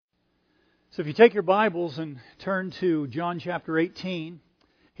So if you take your Bibles and turn to John chapter 18,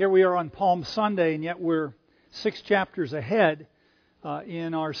 here we are on Palm Sunday, and yet we're 6 chapters ahead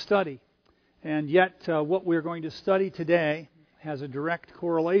in our study. And yet what we're going to study today has a direct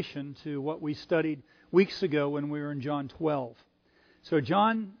correlation to what we studied weeks ago when we were in John 12. So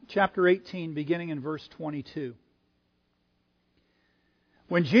John chapter 18, beginning in verse 22.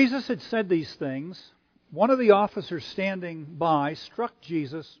 When Jesus had said these things, one of the officers standing by struck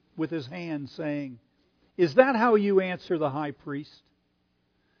Jesus with his hand, saying, "Is that how you answer the high priest?"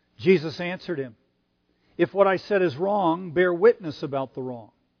 Jesus answered him, "If what I said is wrong, bear witness about the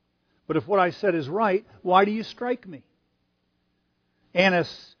wrong. But if what I said is right, why do you strike me?"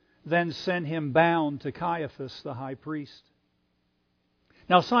 Annas then sent him bound to Caiaphas the high priest.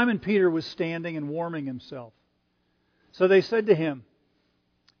 Now Simon Peter was standing and warming himself. So they said to him,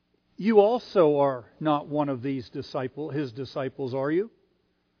 "You also are not one of his disciples, are you?"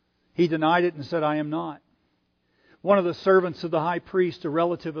 He denied it and said, "I am not." One of the servants of the high priest, a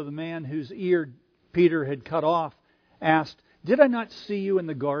relative of the man whose ear Peter had cut off, asked, "Did I not see you in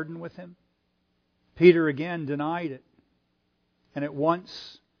the garden with him?" Peter again denied it. And at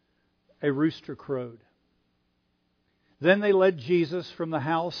once a rooster crowed. Then they led Jesus from the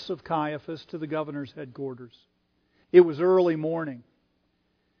house of Caiaphas to the governor's headquarters. It was early morning.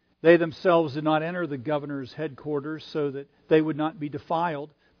 They themselves did not enter the governor's headquarters so that they would not be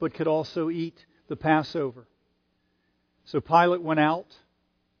defiled, but could also eat the Passover. So Pilate went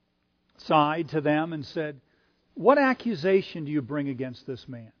outside to them and said, "What accusation do you bring against this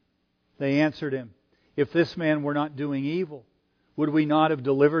man?" They answered him, "If this man were not doing evil, would we not have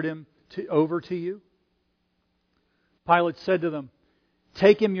delivered him over to you?" Pilate said to them,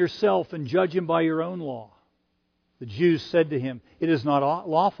 "Take him yourself and judge him by your own law." The Jews said to him, "It is not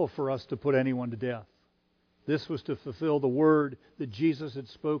lawful for us to put anyone to death." This was to fulfill the word that Jesus had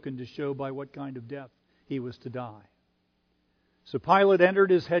spoken to show by what kind of death he was to die. So Pilate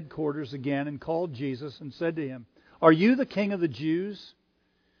entered his headquarters again and called Jesus and said to him, "Are you the king of the Jews?"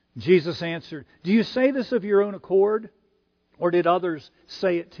 Jesus answered, "Do you say this of your own accord, or did others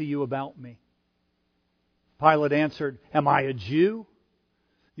say it to you about me?" Pilate answered, "Am I a Jew?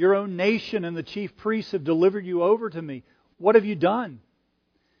 Your own nation and the chief priests have delivered you over to me. What have you done?"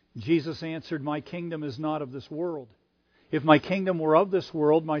 Jesus answered, "My kingdom is not of this world. If my kingdom were of this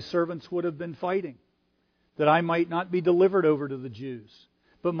world, my servants would have been fighting, that I might not be delivered over to the Jews.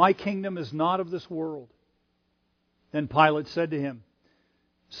 But my kingdom is not of this world." Then Pilate said to him,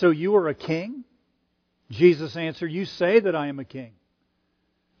 "So you are a king?" Jesus answered, "You say that I am a king.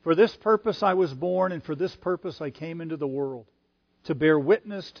 For this purpose I was born, and for this purpose I came into the world, to bear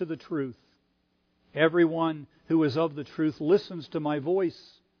witness to the truth. Everyone who is of the truth listens to my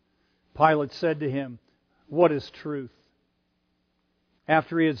voice." Pilate said to him, "What is truth?"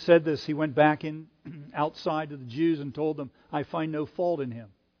 After he had said this, he went back outside to the Jews and told them, "I find no fault in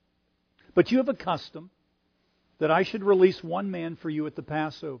him. But you have a custom that I should release one man for you at the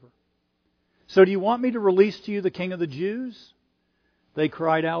Passover. So do you want me to release to you the king of the Jews?" They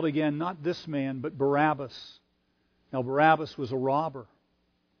cried out again, "Not this man, but Barabbas." Now Barabbas was a robber.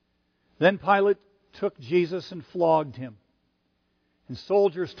 Then Pilate took Jesus and flogged him. And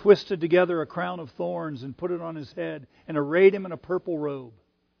soldiers twisted together a crown of thorns and put it on his head and arrayed him in a purple robe.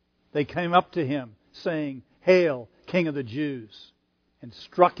 They came up to him, saying, "Hail, King of the Jews," and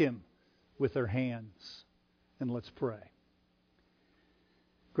struck him with their hands. And let's pray.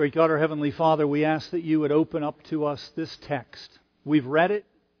 Great God, our Heavenly Father, we ask that you would open up to us this text. We've read it.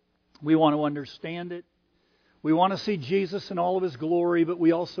 We want to understand it. We want to see Jesus in all of His glory, but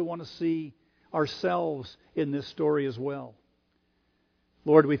we also want to see ourselves in this story as well.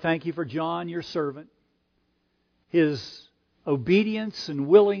 Lord, we thank you for John, your servant, his obedience and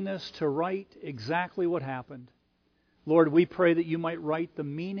willingness to write exactly what happened. Lord, we pray that you might write the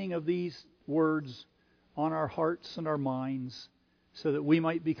meaning of these words on our hearts and our minds so that we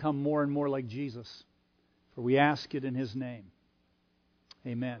might become more and more like Jesus. For we ask it in His name.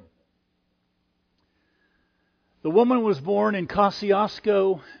 Amen. The woman was born in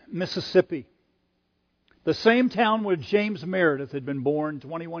Kosciuszko, Mississippi, the same town where James Meredith had been born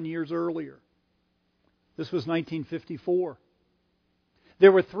 21 years earlier. This was 1954.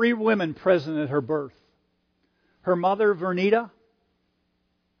 There were 3 women present at her birth. Her mother, Vernita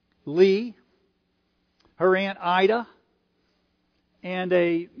Lee, her aunt Ida, and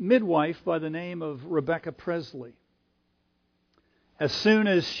a midwife by the name of Rebecca Presley. As soon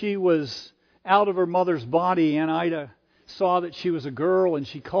as she was out of her mother's body, Aunt Ida saw that she was a girl and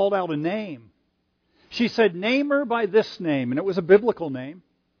she called out a name. She said, "Name her by this name." And it was a biblical name.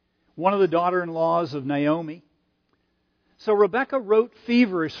 One of the daughter-in-laws of Naomi. So Rebecca wrote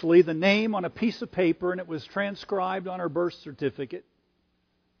feverishly the name on a piece of paper, and it was transcribed on her birth certificate.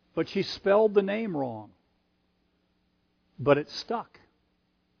 But she spelled the name wrong. But it stuck.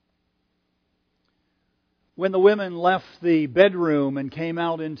 When the women left the bedroom and came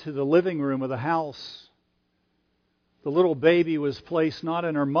out into the living room of the house, the little baby was placed not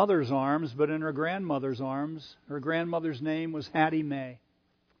in her mother's arms, but in her grandmother's arms. Her grandmother's name was Hattie Mae.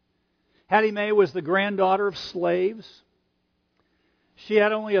 Hattie Mae was the granddaughter of slaves. She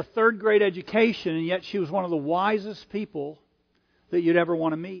had only a third-grade education, and yet she was one of the wisest people that you'd ever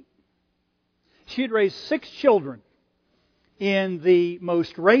want to meet. She had raised 6 children in the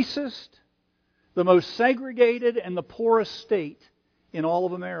most racist, the most segregated, and the poorest state in all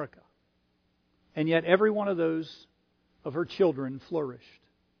of America. And yet every one of those of her children flourished.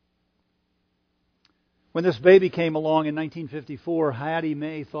 When this baby came along in 1954, Hattie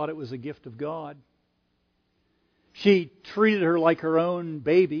Mae thought it was a gift of God. She treated her like her own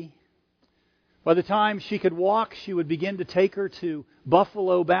baby. By the time she could walk, she would begin to take her to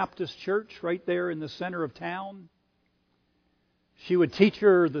Buffalo Baptist Church right there in the center of town. She would teach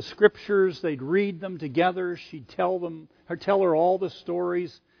her the Scriptures. They'd read them together. She'd tell her all the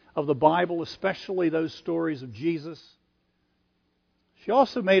stories of the Bible, especially those stories of Jesus. She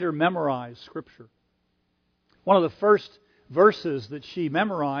also made her memorize Scripture. One of the first verses that she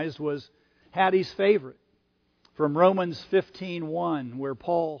memorized was Hattie's favorite, from Romans 15:1, where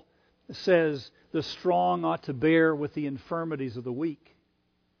Paul says, "The strong ought to bear with the infirmities of the weak."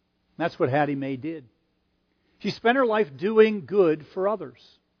 That's what Hattie Mae did. She spent her life doing good for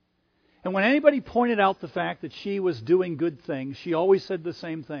others. And when anybody pointed out the fact that she was doing good things, she always said the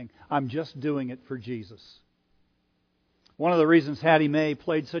same thing: "I'm just doing it for Jesus." One of the reasons Hattie Mae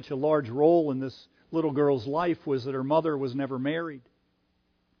played such a large role in this little girl's life was that her mother was never married.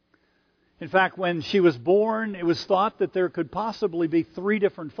 In fact, when she was born, it was thought that there could possibly be 3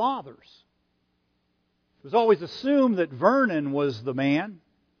 different fathers. It was always assumed that Vernon was the man.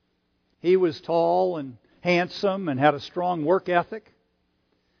 He was tall and handsome and had a strong work ethic.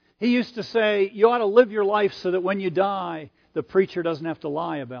 He used to say, "You ought to live your life so that when you die, the preacher doesn't have to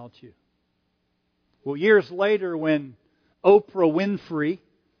lie about you." Well, years later, when Oprah Winfrey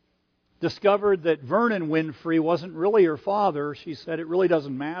discovered that Vernon Winfrey wasn't really her father, she said it really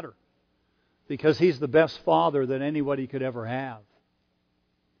doesn't matter, because he's the best father that anybody could ever have.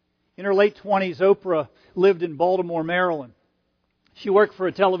 In her late 20s, Oprah lived in Baltimore, Maryland. She worked for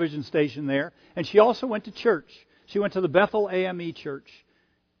a television station there, and she also went to church. She went to the Bethel AME Church.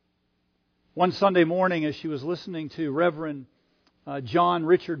 One Sunday morning, as she was listening to Reverend John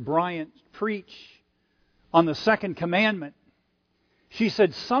Richard Bryant preach on the second commandment, she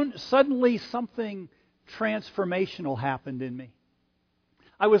said, "Suddenly something transformational happened in me.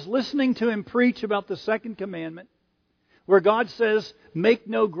 I was listening to him preach about the second commandment, where God says, 'Make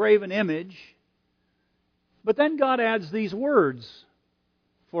no graven image.' But then God adds these words,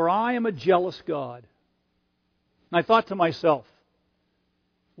 'For I am a jealous God.'" And I thought to myself,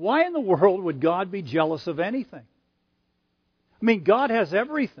 why in the world would God be jealous of anything? I mean, God has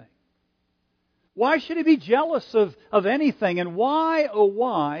everything. Why should He be jealous of anything? And why, oh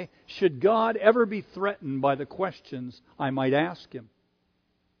why, should God ever be threatened by the questions I might ask Him?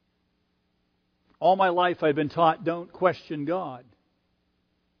 All my life I've been taught, don't question God.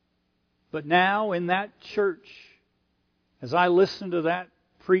 But now in that church, as I listened to that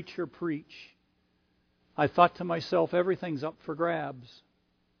preacher preach, I thought to myself, everything's up for grabs.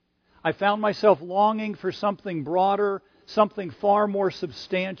 I found myself longing for something broader, something far more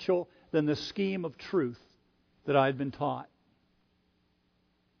substantial than the scheme of truth that I had been taught.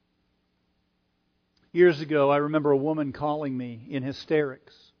 Years ago, I remember a woman calling me in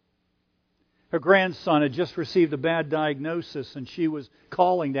hysterics. Her grandson had just received a bad diagnosis, and she was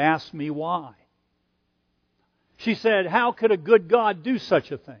calling to ask me why. She said, "How could a good God do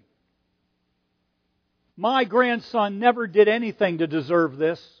such a thing? My grandson never did anything to deserve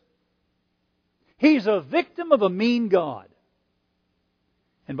this. He's a victim of a mean God."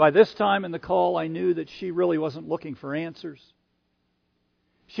 And by this time in the call, I knew that she really wasn't looking for answers.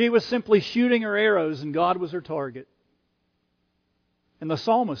 She was simply shooting her arrows, and God was her target. And the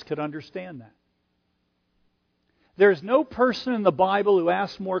psalmist could understand that. There's no person in the Bible who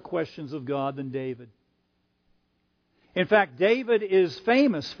asks more questions of God than David. In fact, David is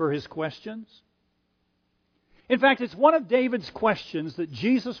famous for his questions. In fact, it's one of David's questions that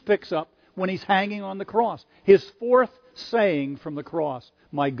Jesus picks up when He's hanging on the cross. His 4th saying from the cross,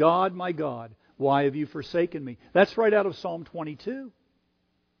 my God, why have you forsaken me?" That's right out of Psalm 22.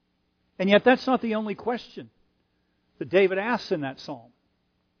 And yet that's not the only question that David asks in that psalm.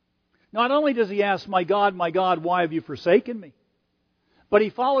 Not only does he ask, my God, why have you forsaken me? But he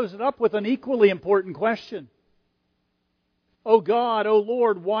follows it up with an equally important question. Oh God, oh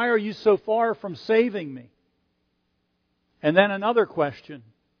Lord, why are you so far from saving me? And then another question.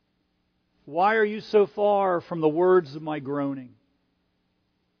 Why are you so far from the words of my groaning?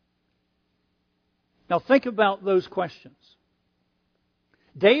 Now think about those questions.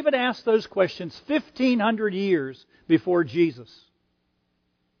 David asked those questions 1,500 years before Jesus.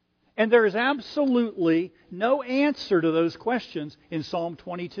 And there is absolutely no answer to those questions in Psalm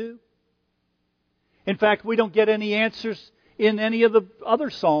 22. In fact, we don't get any answers in any of the other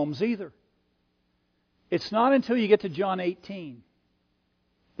Psalms either. It's not until you get to John 18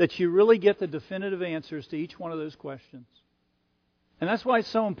 that you really get the definitive answers to each one of those questions. And that's why it's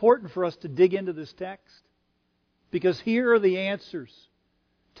so important for us to dig into this text. Because here are the answers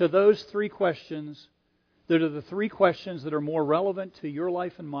to those three questions that are the three questions that are more relevant to your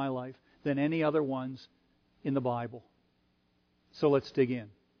life and my life than any other ones in the Bible. So let's dig in.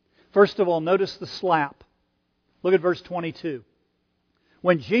 First of all, notice the slap. Look at verse 22.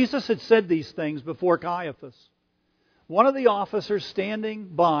 When Jesus had said these things before Caiaphas, one of the officers standing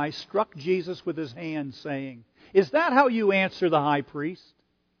by struck Jesus with his hand, saying, "Is that how you answer the high priest?"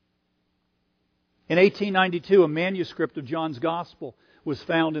 In 1892, a manuscript of John's Gospel was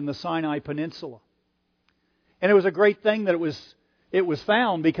found in the Sinai Peninsula. And it was a great thing that it was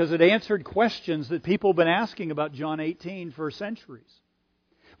found because it answered questions that people have been asking about John 18 for centuries.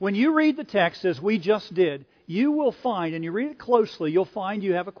 When you read the text as we just did, you will find, and you read it closely, you'll find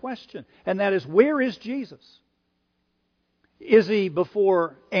you have a question. And that is, where is Jesus? Is he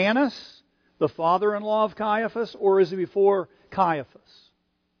before Annas, the father-in-law of Caiaphas, or is he before Caiaphas?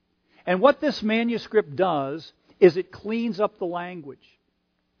 And what this manuscript does is it cleans up the language.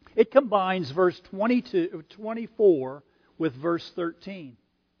 It combines verse 24 with verse 13.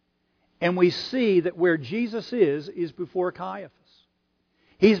 And we see that where Jesus is before Caiaphas.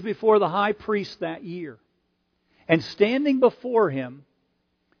 He's before the high priest that year. And standing before him,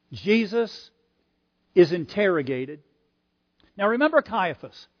 Jesus is interrogated. Now remember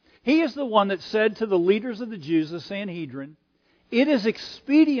Caiaphas. He is the one that said to the leaders of the Jews, the Sanhedrin, "It is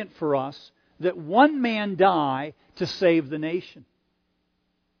expedient for us that one man die to save the nation."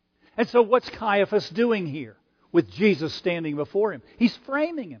 And so what's Caiaphas doing here with Jesus standing before him? He's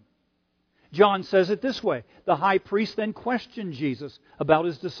framing him. John says it this way. The high priest then questioned Jesus about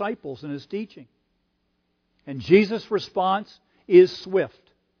his disciples and his teaching. And Jesus' response is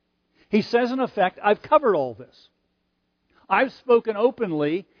swift. He says in effect, I've covered all this. I've spoken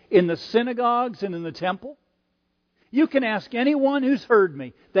openly in the synagogues and in the temple. You can ask anyone who's heard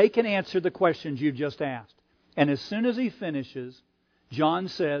me. They can answer the questions you just asked. And as soon as he finishes, John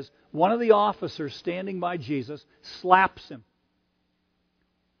says, one of the officers standing by Jesus slaps him.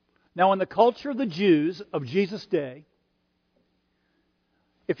 Now, in the culture of the Jews of Jesus' day,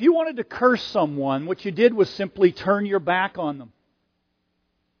 if you wanted to curse someone, what you did was simply turn your back on them.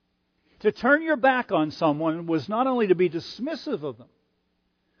 To turn your back on someone was not only to be dismissive of them,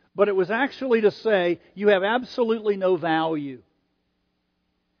 but it was actually to say, you have absolutely no value.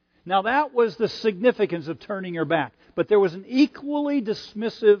 Now that was the significance of turning your back. But there was an equally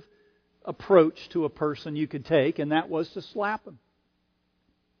dismissive approach to a person you could take, and that was to slap him.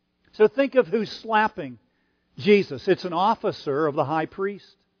 So think of who's slapping Jesus. It's an officer of the high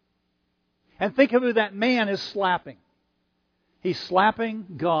priest. And think of who that man is slapping. He's slapping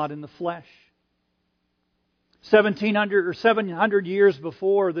God in the flesh. 700 years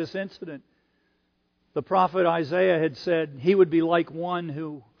before this incident, the prophet Isaiah had said he would be like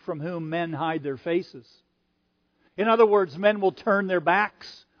one from whom men hide their faces. In other words, men will turn their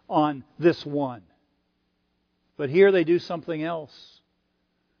backs on this one. But here they do something else.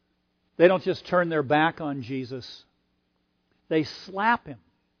 They don't just turn their back on Jesus. They slap him.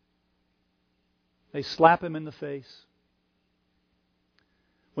 They slap him in the face.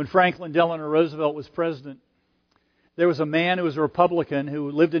 When Franklin Delano Roosevelt was president, there was a man who was a Republican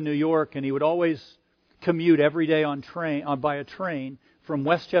who lived in New York, and he would always commute every day by a train from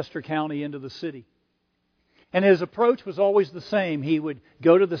Westchester County into the city. And his approach was always the same. He would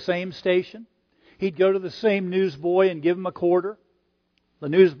go to the same station. He'd go to the same newsboy and give him a quarter. The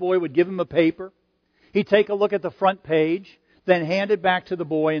newsboy would give him a paper. He'd take a look at the front page, then hand it back to the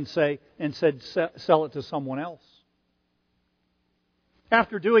boy and said, sell it to someone else.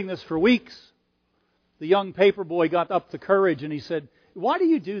 After doing this for weeks, the young paper boy got up the courage and he said, "Why do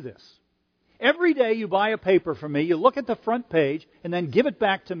you do this? Every day you buy a paper from me, you look at the front page, and then give it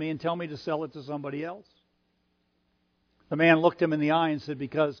back to me and tell me to sell it to somebody else." The man looked him in the eye and said,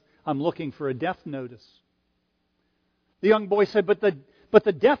 "Because I'm looking for a death notice." The young boy said, But but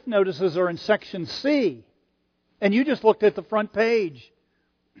the death notices are in section C. And you just looked at the front page.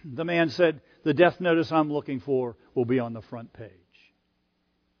 The man said, the death notice I'm looking for will be on the front page.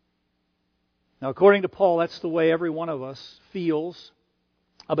 Now, according to Paul, that's the way every one of us feels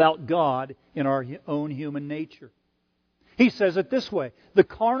about God in our own human nature. He says it this way: the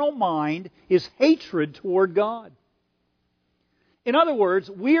carnal mind is hatred toward God. In other words,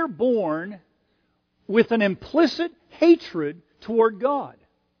 we are born with an implicit hatred toward God.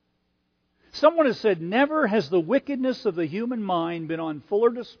 Someone has said, never has the wickedness of the human mind been on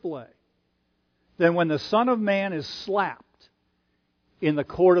fuller display than when the Son of Man is slapped in the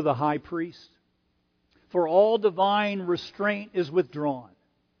court of the high priest. For all divine restraint is withdrawn,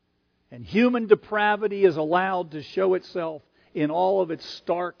 and human depravity is allowed to show itself in all of its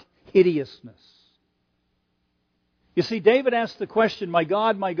stark hideousness. You see, David asked the question, my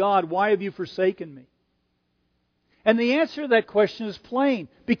God, why have you forsaken me? And the answer to that question is plain: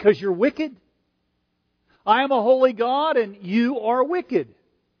 because you're wicked. I am a holy God and you are wicked.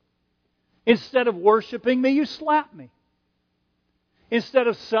 Instead of worshiping me, you slap me. Instead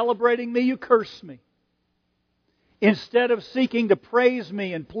of celebrating me, you curse me. Instead of seeking to praise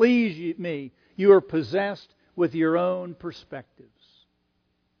me and please me, you are possessed with your own perspectives.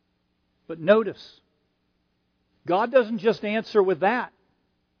 But notice, God doesn't just answer with that.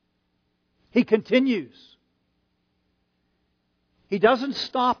 He continues. He doesn't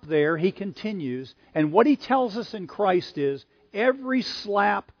stop there. He continues. And what He tells us in Christ is, every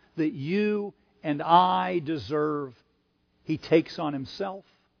slap that you and I deserve, He takes on Himself.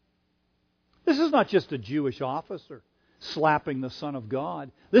 This is not just a Jewish officer slapping the Son of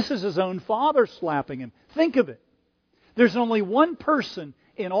God. This is His own Father slapping Him. Think of it. There's only one person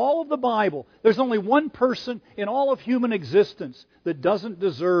in all of the Bible, there's only one person in all of human existence that doesn't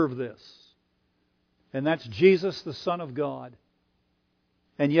deserve this. And that's Jesus, the Son of God.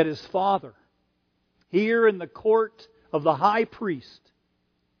 And yet His Father, here in the court of the high priest,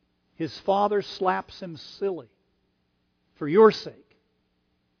 His Father slaps Him silly for your sake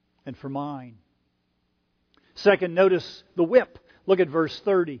and for mine. Second, notice the whip. Look at verse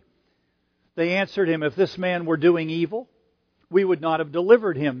 30. They answered Him, if this man were doing evil, we would not have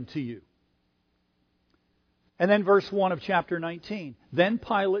delivered him to you. And then verse 1 of chapter 19. Then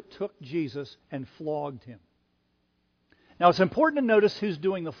Pilate took Jesus and flogged Him. Now it's important to notice who's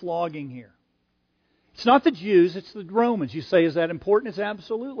doing the flogging here. It's not the Jews, it's the Romans. You say, is that important? It's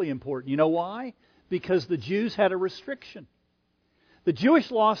absolutely important. You know why? Because the Jews had a restriction. The Jewish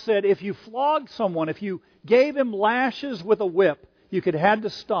law said if you flogged someone, if you gave him lashes with a whip, you had to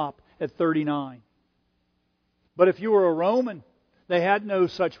stop at 39. But if you were a Roman, they had no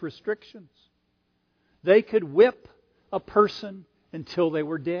such restrictions. They could whip a person until they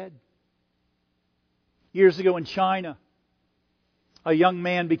were dead. Years ago in China, a young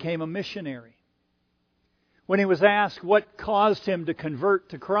man became a missionary. When he was asked what caused him to convert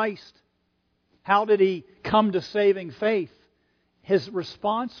to Christ, how did he come to saving faith, his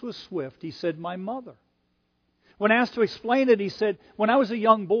response was swift. He said, my mother. When asked to explain it, he said, when I was a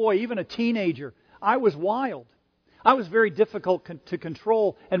young boy, even a teenager, I was wild. I was very difficult to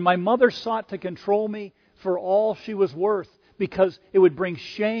control, and my mother sought to control me for all she was worth, because it would bring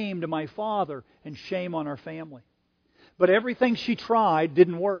shame to my father and shame on our family. But everything she tried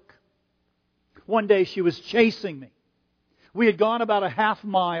didn't work. One day she was chasing me. We had gone about a half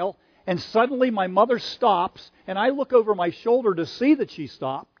mile, and suddenly my mother stops, and I look over my shoulder to see that she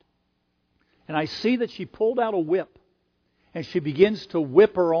stopped. And I see that she pulled out a whip, and she begins to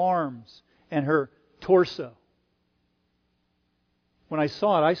whip her arms and her torso. When I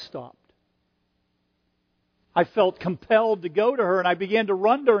saw it, I stopped. I felt compelled to go to her, and I began to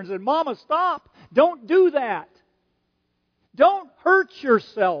run to her and said, Mama, stop! Don't do that! Don't hurt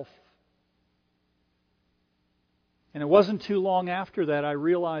yourself! And it wasn't too long after that I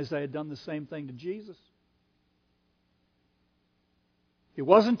realized I had done the same thing to Jesus. It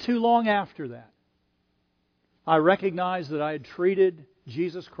wasn't too long after that I recognized that I had treated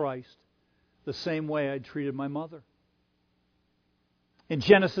Jesus Christ the same way I'd treated my mother. In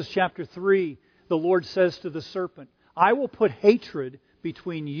Genesis chapter 3, the Lord says to the serpent, I will put hatred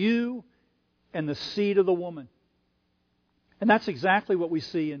between you and the seed of the woman. And that's exactly what we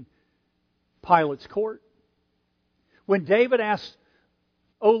see in Pilate's court. When David asks,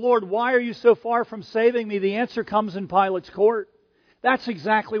 "Oh Lord, why are you so far from saving me?" the answer comes in Pilate's court. That's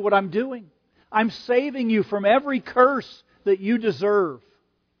exactly what I'm doing. I'm saving you from every curse that you deserve.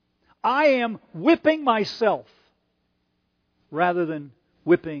 I am whipping myself rather than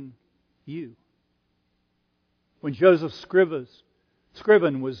whipping you. When Joseph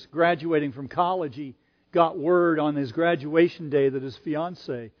Scriven was graduating from college, he got word on his graduation day that his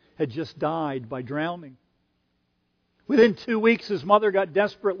fiancée had just died by drowning. Within 2 weeks, his mother got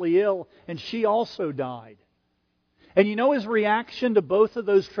desperately ill, and she also died. And you know his reaction to both of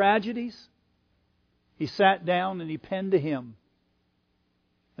those tragedies? He sat down and he penned a hymn.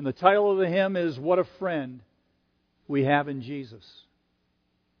 And the title of the hymn is, "What a Friend We Have in Jesus."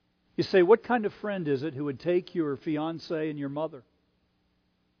 You say, what kind of friend is it who would take your fiancé and your mother?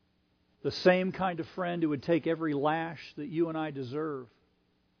 The same kind of friend who would take every lash that you and I deserve.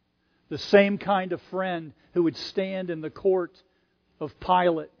 The same kind of friend who would stand in the court of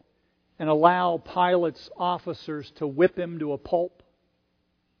Pilate and allow Pilate's officers to whip him to a pulp,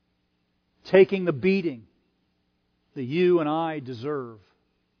 taking the beating that you and I deserve.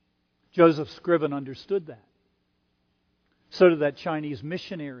 Joseph Scriven understood that. So did that Chinese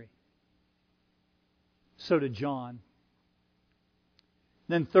missionary. So did John.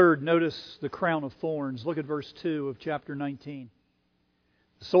 Then third, notice the crown of thorns. Look at verse 2 of chapter 19.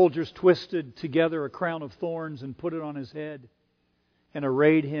 The soldiers twisted together a crown of thorns and put it on his head and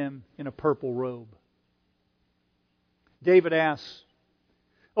arrayed him in a purple robe. David asks,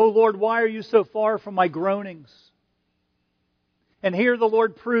 "O Lord, why are you so far from my groanings?" And here the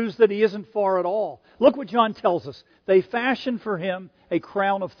Lord proves that He isn't far at all. Look what John tells us. They fashioned for Him a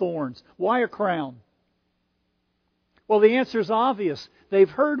crown of thorns. Why a crown? Well, the answer is obvious. They've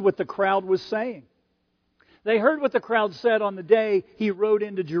heard what the crowd was saying. They heard what the crowd said on the day He rode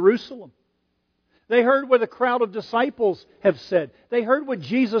into Jerusalem. They heard what a crowd of disciples have said. They heard what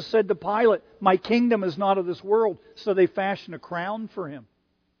Jesus said to Pilate, "My kingdom is not of this world." So they fashioned a crown for Him.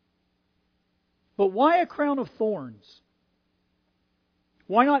 But why a crown of thorns?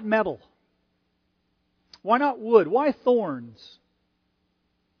 Why not metal? Why not wood? Why thorns?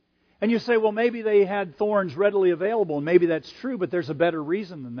 And you say, well, maybe they had thorns readily available, and maybe that's true, but there's a better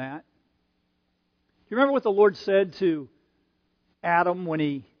reason than that. You remember what the Lord said to Adam when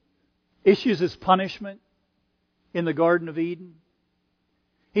He issues His punishment in the Garden of Eden?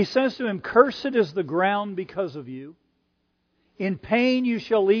 He says to him, "Cursed is the ground because of you. In pain you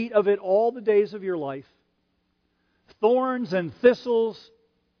shall eat of it all the days of your life. Thorns and thistles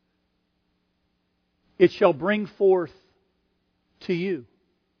it shall bring forth to you."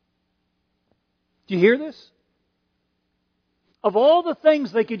 Do you hear this? Of all the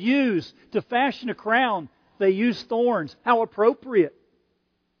things they could use to fashion a crown, they used thorns. How appropriate.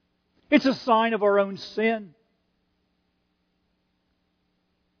 It's a sign of our own sin.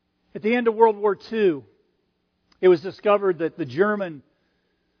 At the end of World War II, it was discovered that the German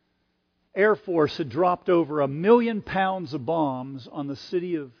Air Force had dropped over 1 million pounds of bombs on the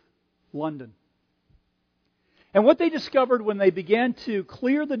city of London. And what they discovered when they began to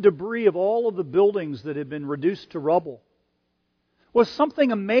clear the debris of all of the buildings that had been reduced to rubble was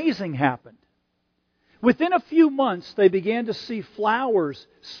something amazing happened. Within a few months, they began to see flowers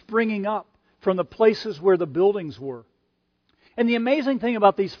springing up from the places where the buildings were. And the amazing thing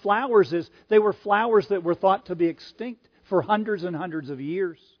about these flowers is they were flowers that were thought to be extinct for hundreds and hundreds of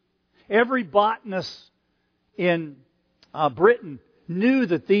years. Every botanist in Britain knew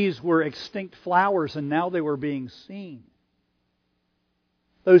that these were extinct flowers, and now they were being seen.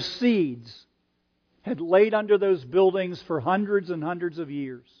 Those seeds had laid under those buildings for hundreds and hundreds of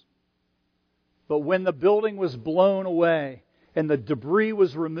years. But when the building was blown away and the debris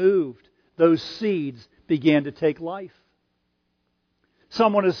was removed, those seeds began to take life.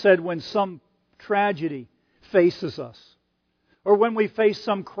 Someone has said when some tragedy faces us, or when we face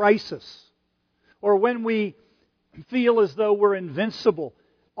some crisis, or when we feel as though we're invincible,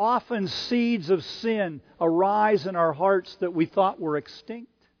 often seeds of sin arise in our hearts that we thought were extinct.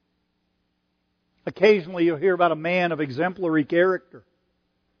 Occasionally you'll hear about a man of exemplary character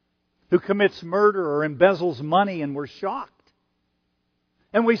who commits murder or embezzles money, and we're shocked.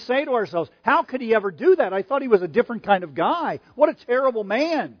 And we say to ourselves, how could he ever do that? I thought he was a different kind of guy. What a terrible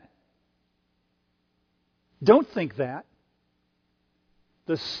man. Don't think that.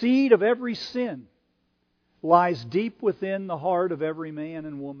 The seed of every sin lies deep within the heart of every man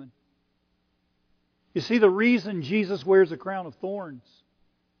and woman. You see, the reason Jesus wears a crown of thorns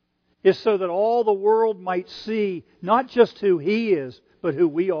is so that all the world might see not just who He is, but who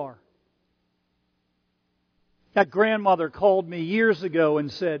we are. That grandmother called me years ago and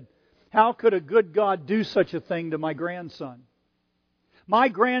said, "How could a good God do such a thing to my grandson? My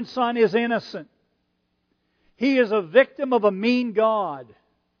grandson is innocent. He is a victim of a mean God."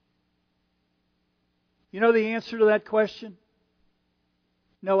 You know the answer to that question?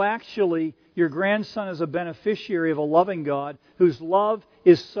 No, actually, your grandson is a beneficiary of a loving God whose love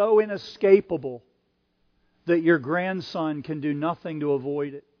is so inescapable that your grandson can do nothing to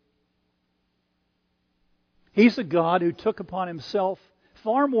avoid it. He's a God who took upon Himself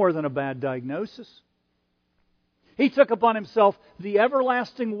far more than a bad diagnosis. He took upon Himself the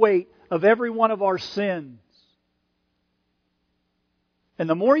everlasting weight of every one of our sins. And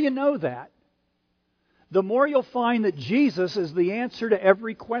the more you know that, the more you'll find that Jesus is the answer to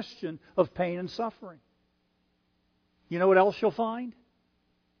every question of pain and suffering. You know what else you'll find?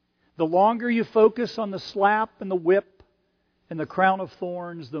 The longer you focus on the slap and the whip and the crown of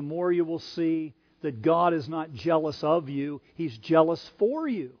thorns, the more you will see that God is not jealous of you. He's jealous for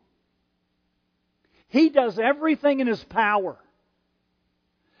you. He does everything in His power.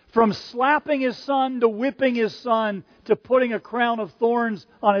 From slapping His Son to whipping His Son to putting a crown of thorns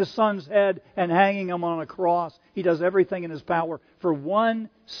on His Son's head and hanging Him on a cross. He does everything in His power for one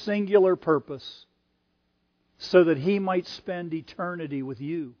singular purpose. So that He might spend eternity with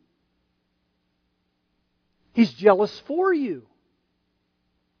you. He's jealous for you.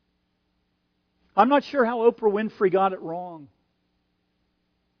 I'm not sure how Oprah Winfrey got it wrong.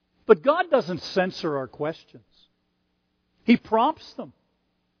 But God doesn't censor our questions. He prompts them.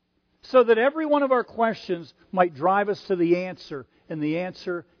 So that every one of our questions might drive us to the answer. And the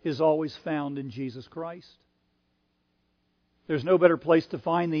answer is always found in Jesus Christ. There's no better place to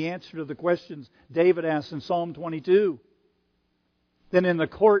find the answer to the questions David asks in Psalm 22 than in the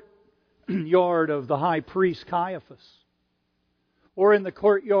courtyard of the high priest Caiaphas, or in the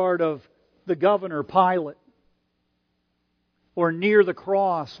courtyard of the governor Pilate, or near the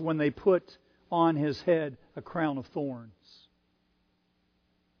cross when they put on His head a crown of thorns.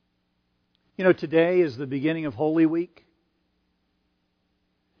 You know, today is the beginning of Holy Week.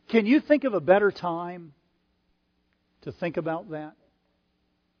 Can you think of a better time to think about that?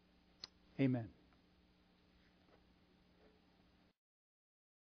 Amen.